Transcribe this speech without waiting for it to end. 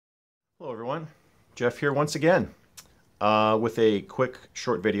Hello everyone, Jeff here once again with a quick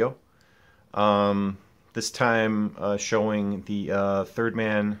short video. This time showing the Third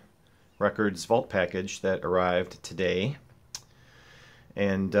Man Records vault package that arrived today,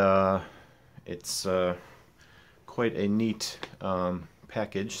 and it's quite a neat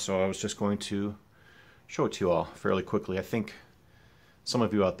package, so I was just going to show it to you all fairly quickly. I think some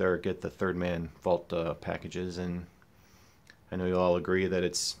of you out there get the Third Man vault packages, and I know you'll all agree that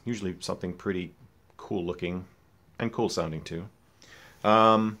it's usually something pretty cool looking and cool sounding too.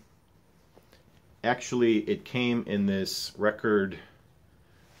 Actually, it came in this record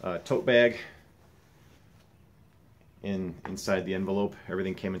tote bag inside the envelope.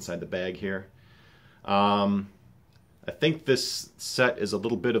 Everything came inside the bag here. I think this set is a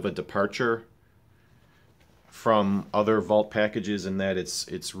little bit of a departure from other vault packages in that it's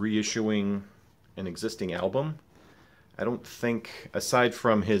reissuing an existing album. I don't think, aside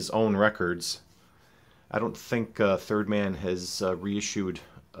from his own records, I don't think Third Man has reissued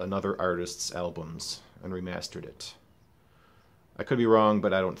another artist's albums and remastered it. I could be wrong,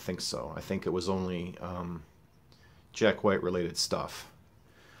 but I don't think so. I think it was only Jack White related stuff.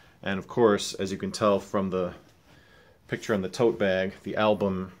 And of course, as you can tell from the picture on the tote bag, the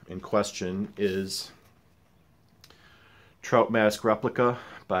album in question is Trout Mask Replica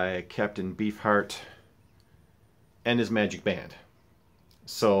by Captain Beefheart and his Magic Band.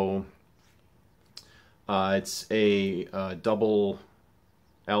 So it's a double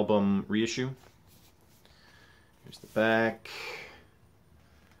album reissue. Here's the back.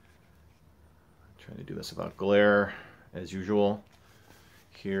 I'm trying to do this without glare as usual.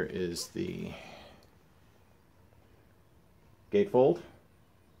 Here is the gatefold,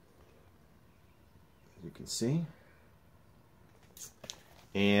 as you can see,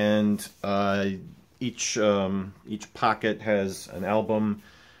 and each pocket has an album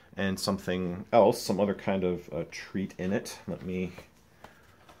and something else, some other kind of treat in it. Let me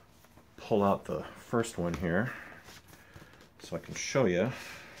pull out the first one here so I can show you.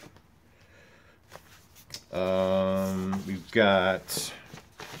 We've got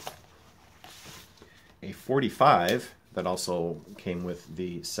a 45 that also came with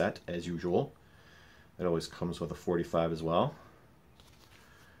the set, as usual. It always comes with a 45 as well.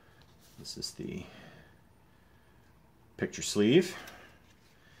 This is the picture sleeve,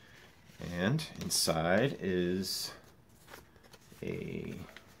 and inside is a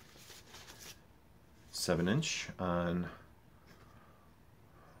 7-inch on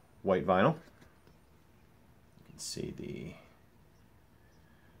white vinyl. You can see the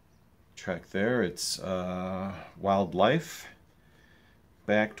track there. It's Wildlife,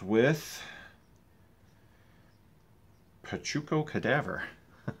 backed with Pachuco Cadaver.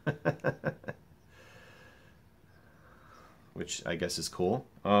 Which I guess is cool.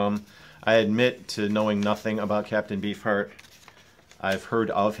 I admit to knowing nothing about Captain Beefheart. I've heard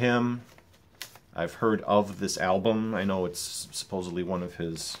of him. I've heard of this album. I know it's supposedly one of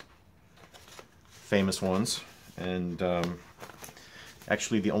his famous ones. And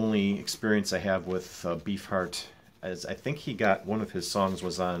actually the only experience I have with Beefheart is I think he got one of his songs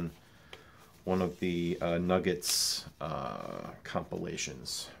was on one of the Nuggets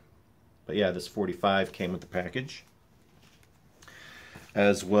compilations. But yeah, this 45 came with the package,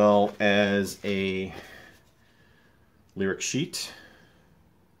 as well as a lyric sheet.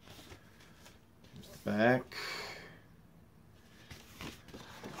 Here's the back.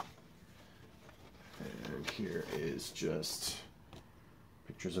 And here is just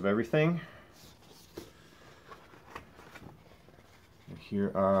pictures of everything. And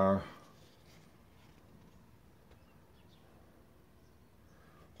here are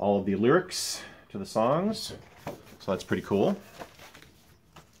all of the lyrics to the songs, so that's pretty cool.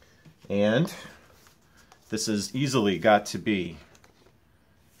 And this has easily got to be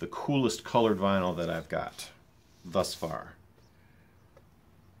the coolest colored vinyl that I've got thus far.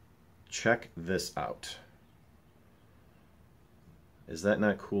 Check this out. Is that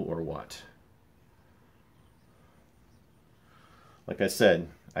not cool or what? Like I said,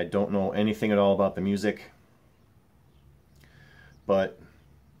 I don't know anything at all about the music, but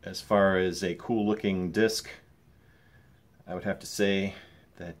as far as a cool looking disc, I would have to say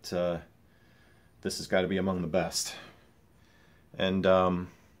that this has got to be among the best. And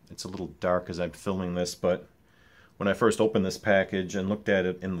it's a little dark as I'm filming this, but when I first opened this package and looked at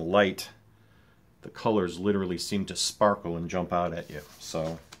it in the light, the colors literally seemed to sparkle and jump out at you.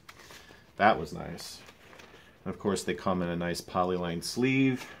 So that was nice. And of course they come in a nice polyline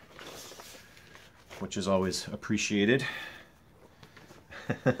sleeve, which is always appreciated.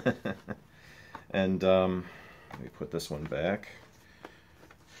 And let me put this one back.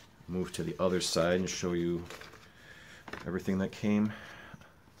 move to the other side and show you everything that came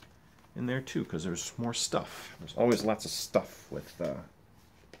in there too, because there's more stuff. There's always lots of stuff with I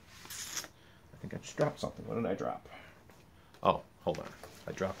think I just dropped something. What did I drop? Oh, hold on.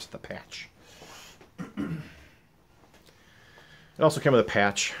 I dropped the patch. It also came with a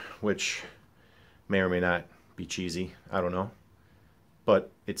patch, which may or may not be cheesy. I don't know.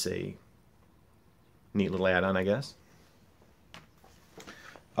 But it's a neat little add-on, I guess.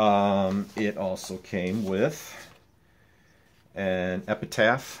 It also came with an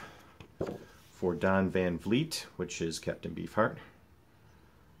epitaph for Don Van Vliet, which is Captain Beefheart.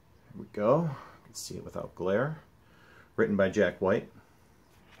 Here we go. You can see it without glare. Written by Jack White.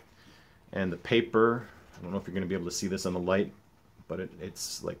 And the paper, I don't know if you're going to be able to see this on the light, but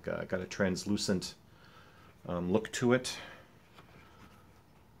it's like got a translucent look to it.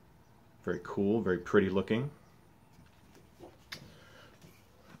 Very cool, very pretty looking.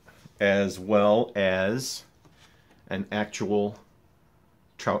 As well as an actual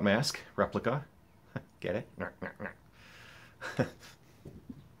Trout Mask Replica. Get it? I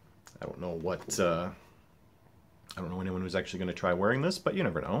don't know what, I don't know anyone who's actually going to try wearing this, but you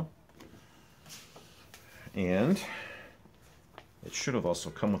never know. And it should have also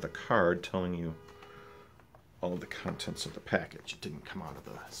come with a card telling you all of the contents of the package. It didn't come out of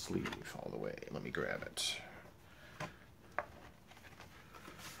the sleeve all the way. Let me grab it.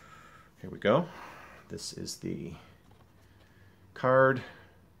 Here we go. This is the card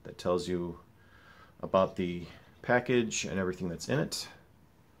that tells you about the package and everything that's in it.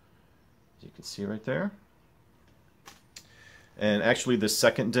 As you can see right there. And actually the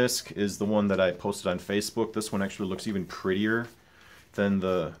second disc is the one that I posted on Facebook. This one actually looks even prettier than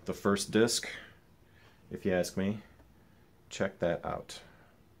the first disc, if you ask me. Check that out.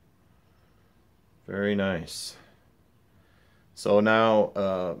 Very nice. So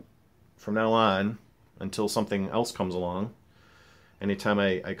now, from now on, until something else comes along, anytime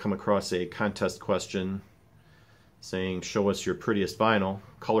I come across a contest question saying, show us your prettiest vinyl,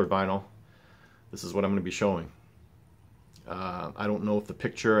 colored vinyl, this is what I'm going to be showing. I don't know if the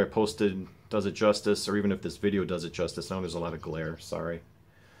picture I posted does it justice, or even if this video does it justice. I know there's a lot of glare, sorry.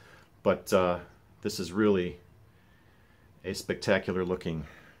 But this is really a spectacular looking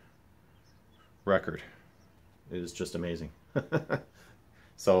record. It is just amazing.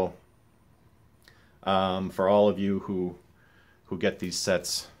 So, for all of you who get these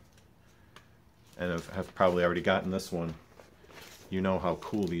sets and have probably already gotten this one, you know how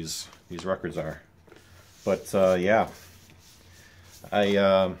cool these records are. But yeah,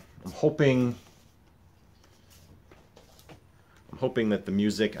 I'm hoping that the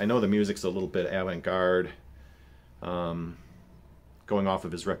music, I know the music's a little bit avant-garde, going off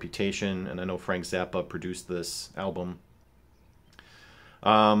of his reputation, and I know Frank Zappa produced this album.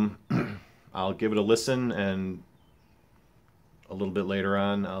 I'll give it a listen, and a little bit later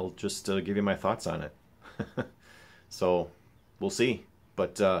on I'll just give you my thoughts on it. So we'll see.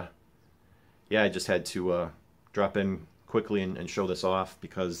 But yeah, I just had to drop in quickly and show this off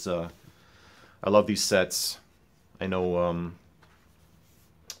because I love these sets. I know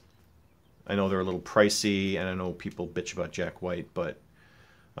they're a little pricey, and I know people bitch about Jack White, but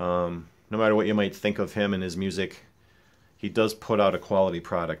no matter what you might think of him and his music, he does put out a quality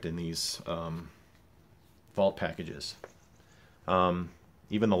product in these vault packages.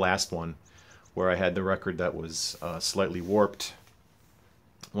 Even the last one, where I had the record that was slightly warped,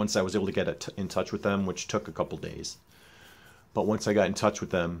 once I was able to get in touch with them, which took a couple days, but once I got in touch with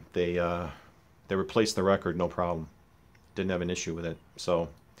them, they replaced the record, no problem. Didn't have an issue with it. So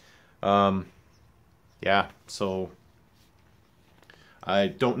yeah, so I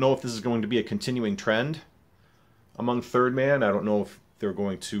don't know if this is going to be a continuing trend among Third Man. I don't know if they're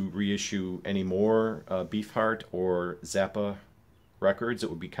going to reissue any more Beefheart or Zappa records. It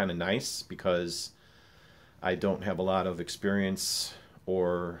would be kind of nice because I don't have a lot of experience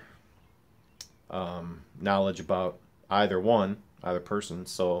or knowledge about either person.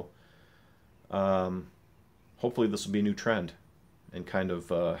 So hopefully this will be a new trend and kind of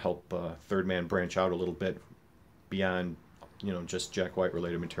help Third Man branch out a little bit beyond, you know, just Jack White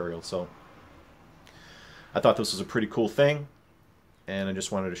related material. So I thought this was a pretty cool thing, and I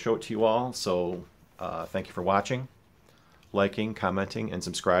just wanted to show it to you all. So thank you for watching, liking, commenting, and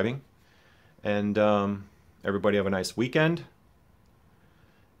subscribing. And everybody have a nice weekend.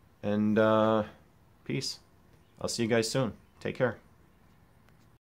 And peace. I'll see you guys soon. Take care.